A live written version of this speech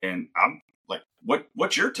And I'm like,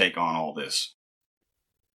 what's your take on all this?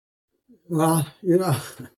 Well,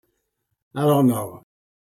 I don't know.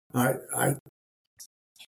 I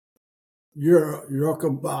your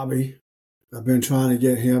Uncle Bobby, I've been trying to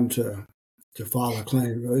get him to file a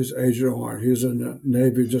claim. He's Agent Orange. He was in the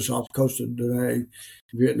Navy just off the coast of today,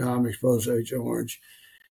 Vietnam, exposed to Agent Orange.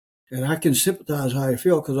 And I can sympathize how you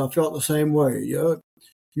feel because I felt the same way. You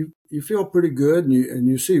feel pretty good, and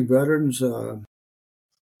you see veterans that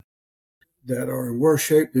are in worse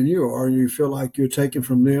shape than you are, and you feel like you're taken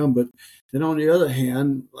from them. But then on the other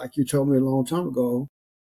hand, like you told me a long time ago,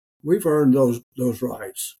 we've earned those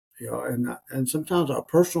rights. And sometimes our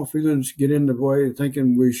personal feelings get in the way,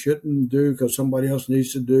 thinking we shouldn't do because somebody else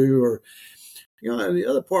needs to do, or and the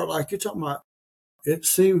other part, like you're talking about, it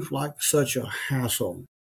seems like such a hassle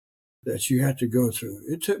that you have to go through.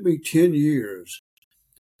 It took me 10 years,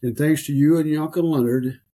 and thanks to you and your Uncle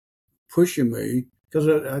Leonard pushing me, because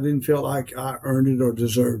I didn't feel like I earned it or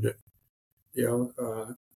deserved it,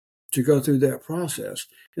 to go through that process.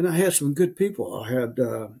 And I had some good people. I had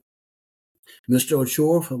Mr.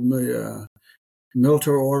 Ochoa from the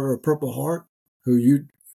Military Order of Purple Heart, who you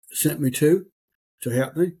sent me to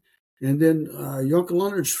help me. And then your Uncle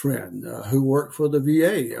Leonard's friend, who worked for the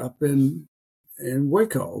VA up in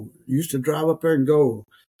Waco, used to drive up there and go.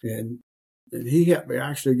 And he helped me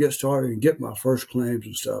actually get started and get my first claims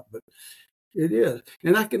and stuff. But it is.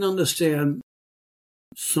 And I can understand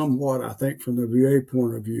somewhat, I think, from the VA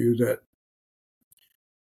point of view, that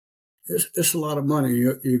it's a lot of money.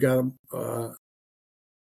 You got to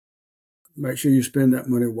make sure you spend that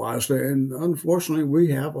money wisely. And unfortunately,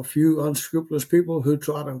 we have a few unscrupulous people who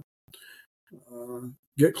try to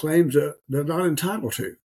get claims that they're not entitled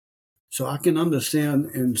to. So I can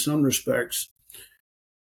understand in some respects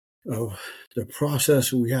of the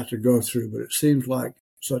process we have to go through, but it seems like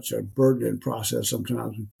such a burdening process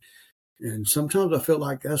sometimes. And sometimes I feel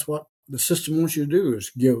like that's what the system wants you to do,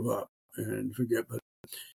 is give up and forget. But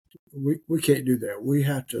we can't do that. We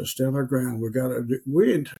have to stand our ground. We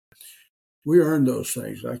earned those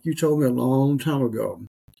things. Like you told me a long time ago,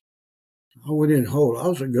 I went in whole. I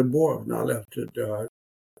was a good boy when I left at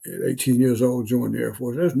 18 years old, joined the Air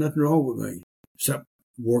Force. There's nothing wrong with me, except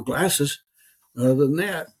wore glasses. Other than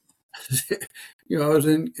that, I was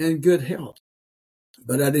in good health.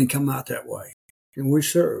 But I didn't come out that way. And we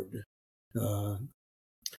served. And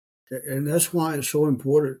that's why it's so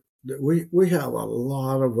important that we have a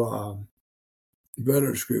lot of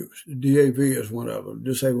veterans groups. DAV is one of them,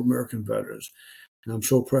 Disabled American Veterans. And I'm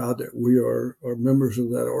so proud that we are members of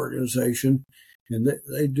that organization, and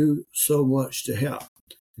they do so much to help.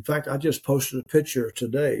 In fact, I just posted a picture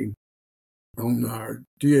today on our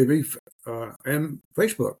DAV and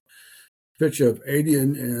Facebook, picture of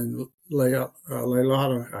Adian and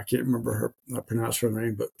Leilata, I can't remember I pronounce her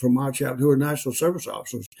name, but from my chapter, who are National Service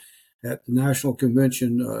Officers at the National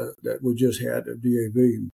Convention that we just had at DAV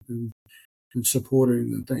and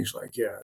supporting and things like that.